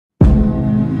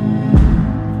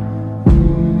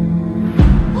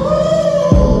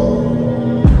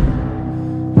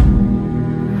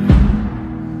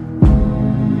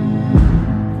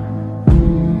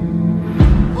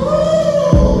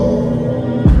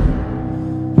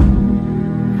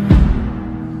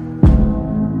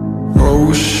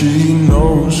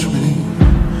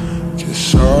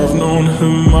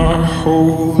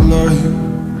whole life.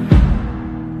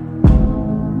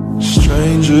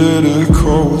 Stranger to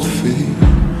cold feet.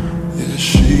 Yeah,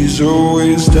 she's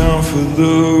always down for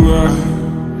the ride.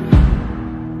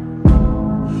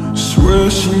 Swear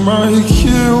she might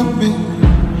kill me,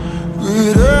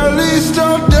 but at least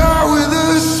I'll die with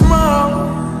a smile.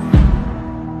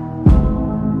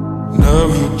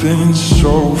 Never been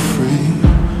so free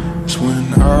as when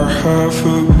I have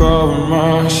her by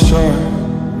my side.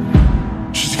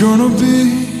 She's gonna be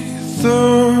the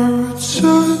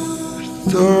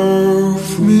death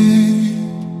of me.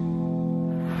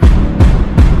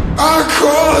 I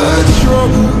call her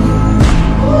trouble.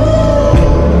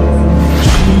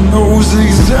 She knows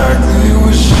exactly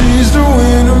what she's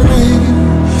doing to me.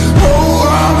 Oh,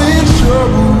 I'm in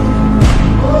trouble.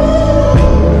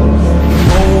 The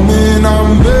moment I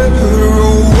met her,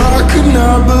 oh, I could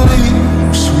not believe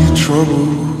sweet trouble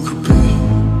could be.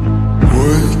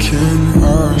 What can I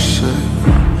say?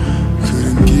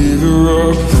 Couldn't give her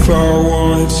up if I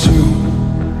wanted to.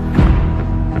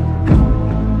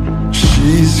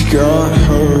 She's got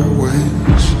her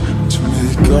ways to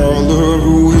make all of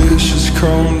her wishes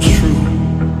come true.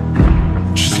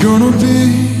 She's gonna be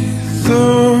the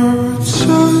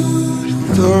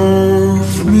death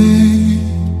of me.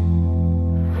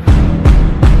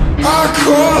 I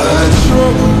call her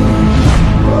trouble.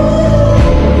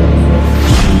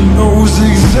 She knows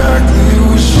exactly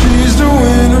what she's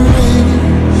doing to me.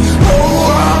 Oh,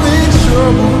 I'm in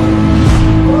trouble.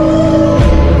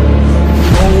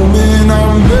 The moment I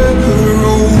met her,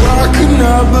 oh, I could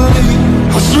not believe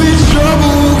how sweet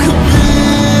trouble could be.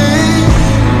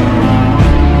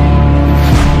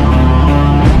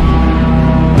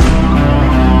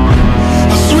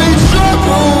 How sweet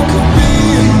trouble could be.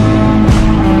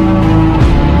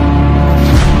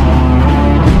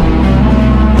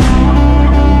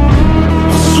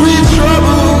 How sweet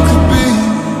trouble could be.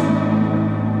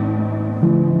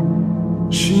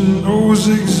 She knows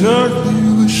exactly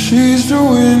what she's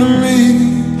doing to me.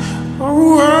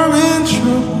 Oh, I'm in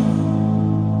trouble.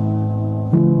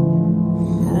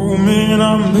 Oh man, I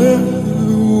met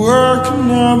her, I could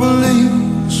not believe